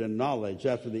renewed in knowledge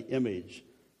after the image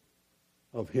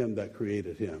of him that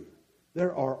created him.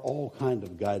 There are all kinds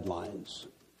of guidelines,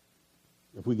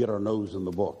 if we get our nose in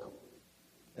the book,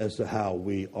 as to how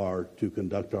we are to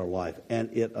conduct our life. And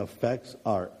it affects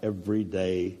our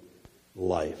everyday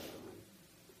life,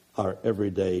 our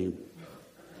everyday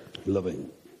living.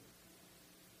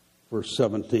 Verse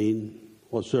 17,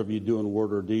 whatsoever you do in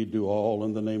word or deed, do all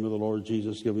in the name of the Lord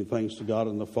Jesus, giving thanks to God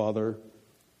and the Father.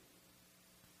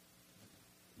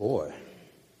 Boy.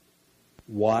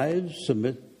 Wives,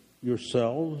 submit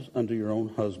yourselves unto your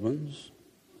own husbands.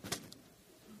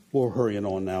 We're hurrying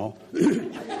on now.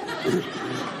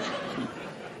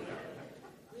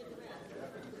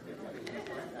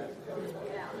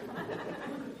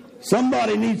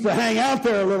 Somebody needs to hang out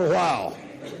there a little while.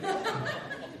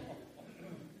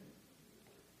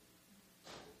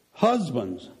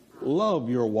 Husbands, love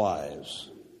your wives,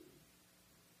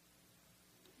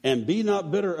 and be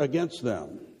not bitter against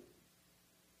them.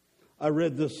 I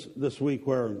read this week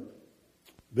where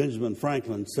Benjamin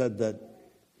Franklin said that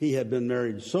he had been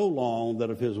married so long that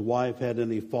if his wife had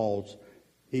any faults,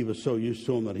 he was so used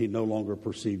to them that he no longer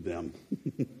perceived them.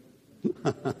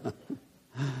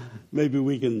 Maybe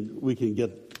we can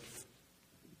get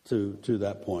to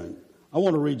that point. I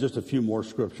want to read just a few more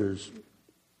scriptures.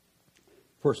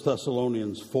 1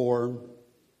 Thessalonians 4,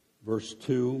 verse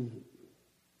 2.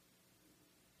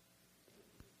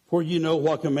 For you know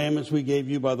what commandments we gave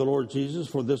you by the Lord Jesus,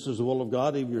 for this is the will of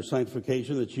God, even your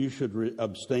sanctification, that you should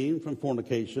abstain from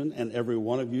fornication, and every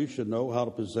one of you should know how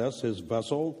to possess his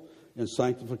vessel in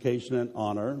sanctification and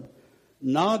honor,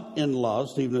 not in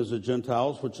lust, even as the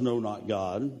Gentiles which know not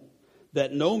God,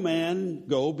 that no man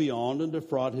go beyond and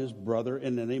defraud his brother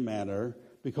in any manner,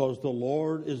 because the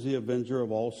Lord is the avenger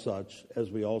of all such, as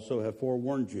we also have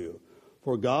forewarned you.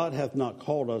 For God hath not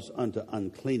called us unto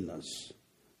uncleanness,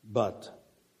 but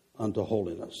unto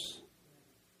holiness.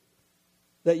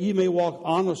 That ye may walk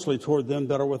honestly toward them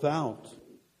that are without,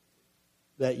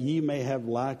 that ye may have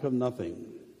lack of nothing.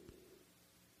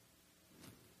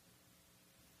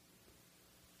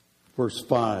 Verse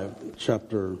 5,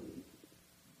 chapter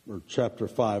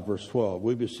 5, verse 12.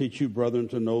 We beseech you, brethren,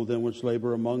 to know them which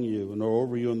labor among you and are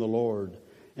over you in the Lord,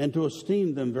 and to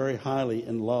esteem them very highly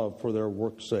in love for their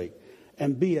work's sake,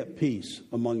 and be at peace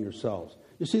among yourselves.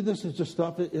 You see, this is just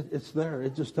stuff, it's there.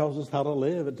 It just tells us how to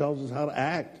live. It tells us how to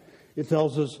act. It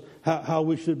tells us how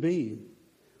we should be.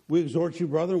 We exhort you,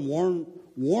 brethren,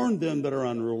 warn them that are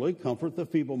unruly, comfort the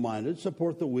feeble-minded,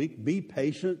 support the weak, be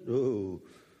patient. Ooh,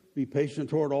 be patient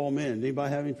toward all men.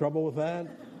 Anybody having trouble with that?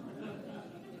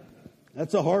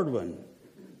 That's a hard one.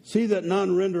 See that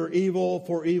none render evil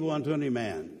for evil unto any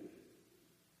man.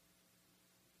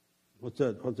 What's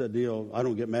that deal? I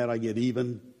don't get mad, I get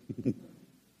even.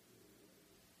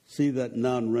 See that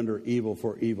none render evil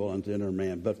for evil unto any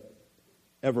man, but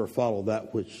ever follow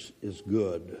that which is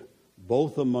good,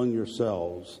 both among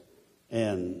yourselves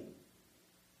and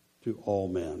to all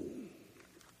men.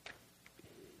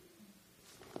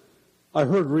 I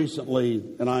heard recently,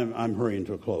 and I'm hurrying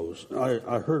to a close,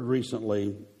 I heard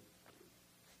recently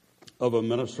of a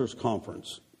ministers'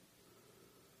 conference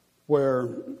where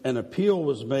an appeal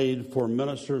was made for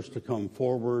ministers to come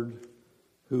forward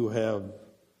who have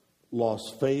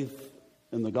lost faith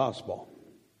in the gospel.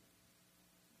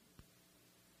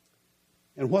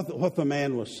 And what the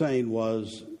man was saying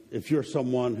was, if you're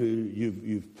someone who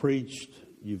you've preached,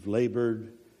 you've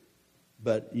labored,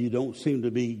 but you don't seem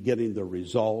to be getting the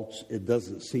results, it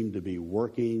doesn't seem to be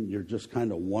working, you're just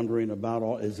kind of wondering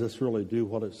about, is this really do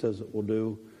what it says it will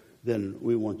do? Then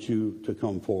we want you to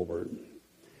come forward.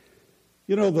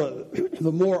 You know,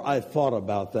 the more I thought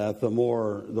about that, the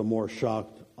more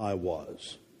shocked I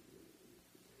was.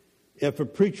 If a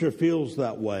preacher feels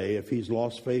that way, if he's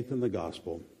lost faith in the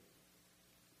gospel,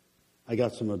 I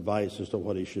got some advice as to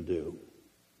what he should do.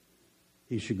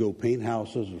 He should go paint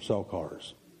houses or sell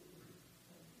cars,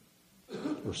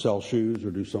 or sell shoes,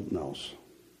 or do something else.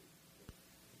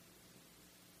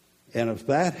 And if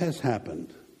that has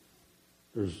happened,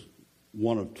 there's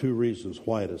one of two reasons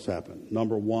why it has happened.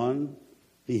 Number one,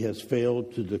 he has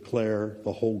failed to declare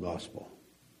the whole gospel,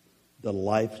 the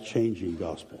life-changing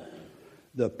gospel,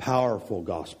 the powerful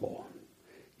gospel.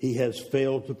 He has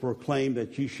failed to proclaim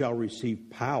that you shall receive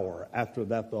power. After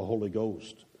that, the Holy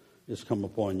Ghost is come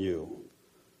upon you.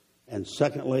 And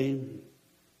secondly,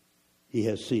 he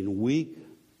has seen weak,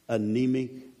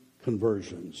 anemic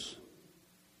conversions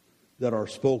that are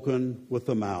spoken with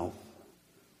the mouth,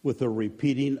 with the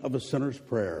repeating of a sinner's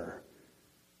prayer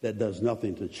that does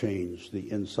nothing to change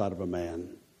the inside of a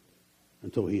man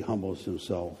until he humbles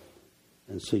himself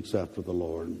and seeks after the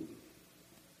Lord.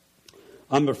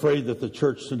 I'm afraid that the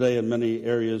church today in many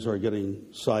areas are getting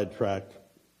sidetracked.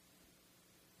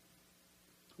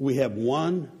 We have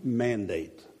one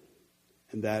mandate,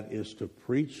 and that is to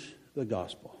preach the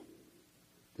gospel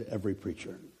to every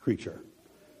creature.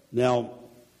 Now,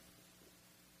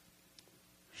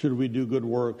 should we do good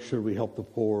work? Should we help the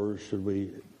poor? Should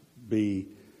we be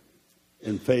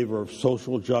in favor of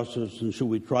social justice? And should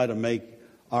we try to make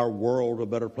our world a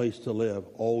better place to live?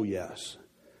 Oh, yes.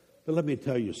 But let me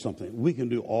tell you something. We can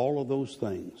do all of those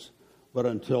things, but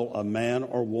until a man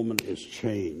or woman is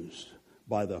changed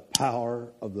by the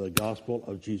power of the gospel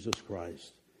of Jesus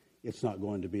Christ, it's not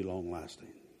going to be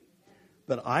long-lasting.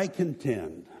 But I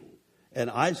contend, and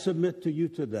I submit to you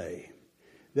today,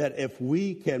 that if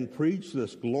we can preach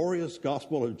this glorious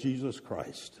gospel of Jesus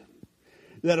Christ,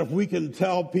 that if we can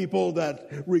tell people that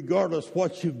regardless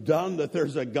what you've done, that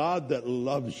there's a God that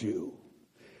loves you,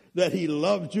 that he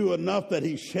loved you enough that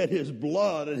he shed his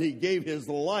blood and he gave his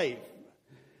life,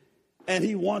 and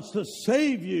he wants to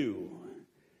save you.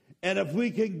 And if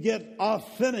we can get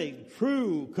authentic,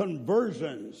 true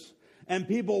conversions, and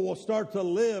people will start to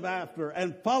live after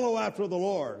and follow after the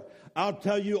Lord, I'll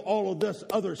tell you, all of this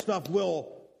other stuff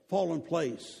will fall in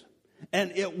place,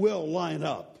 and it will line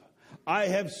up. I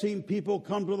have seen people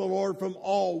come to the Lord from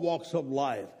all walks of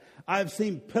life. I've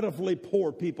seen pitifully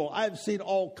poor people. I've seen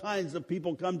all kinds of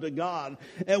people come to God,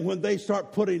 and when they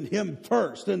start putting him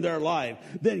first in their life,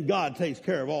 then God takes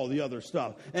care of all the other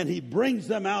stuff, and he brings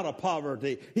them out of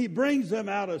poverty. He brings them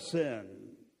out of sin,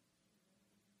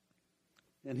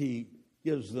 and he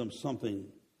gives them something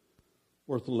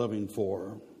worth living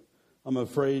for. I'm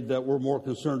afraid that we're more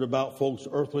concerned about folks'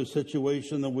 earthly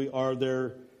situation than we are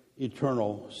their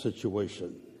eternal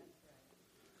situation.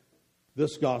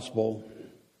 This gospel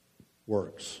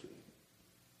works.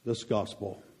 This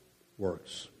gospel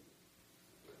works.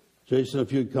 Jason,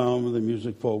 if you'd come with the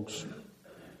music folks.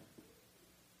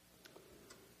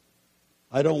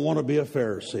 I don't want to be a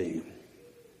Pharisee.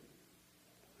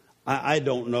 I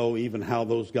don't know even how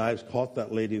those guys caught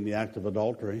that lady in the act of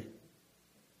adultery.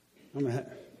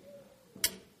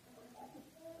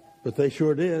 But they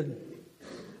sure did.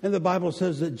 And the Bible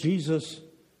says that Jesus,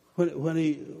 when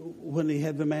he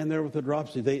had the man there with the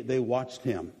dropsy, they watched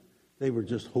him. They were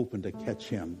just hoping to catch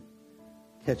him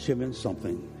in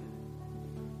something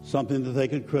that they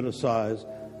could criticize.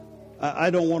 I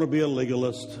don't want to be a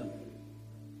legalist.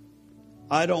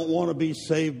 I don't want to be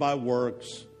saved by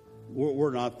works. We're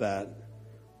not that.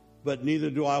 But neither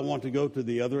do I want to go to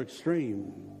the other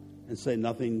extreme and say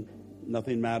nothing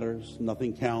matters,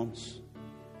 nothing counts.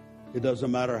 It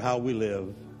doesn't matter how we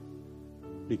live,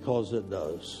 because it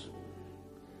does.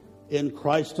 In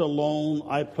Christ alone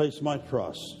I place my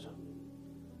trust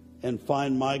and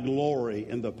find my glory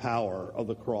in the power of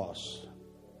the cross.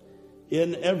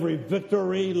 In every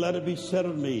victory, let it be said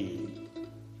of me,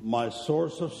 my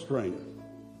source of strength,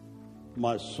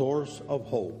 my source of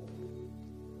hope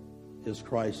is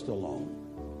Christ alone.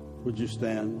 Would you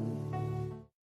stand?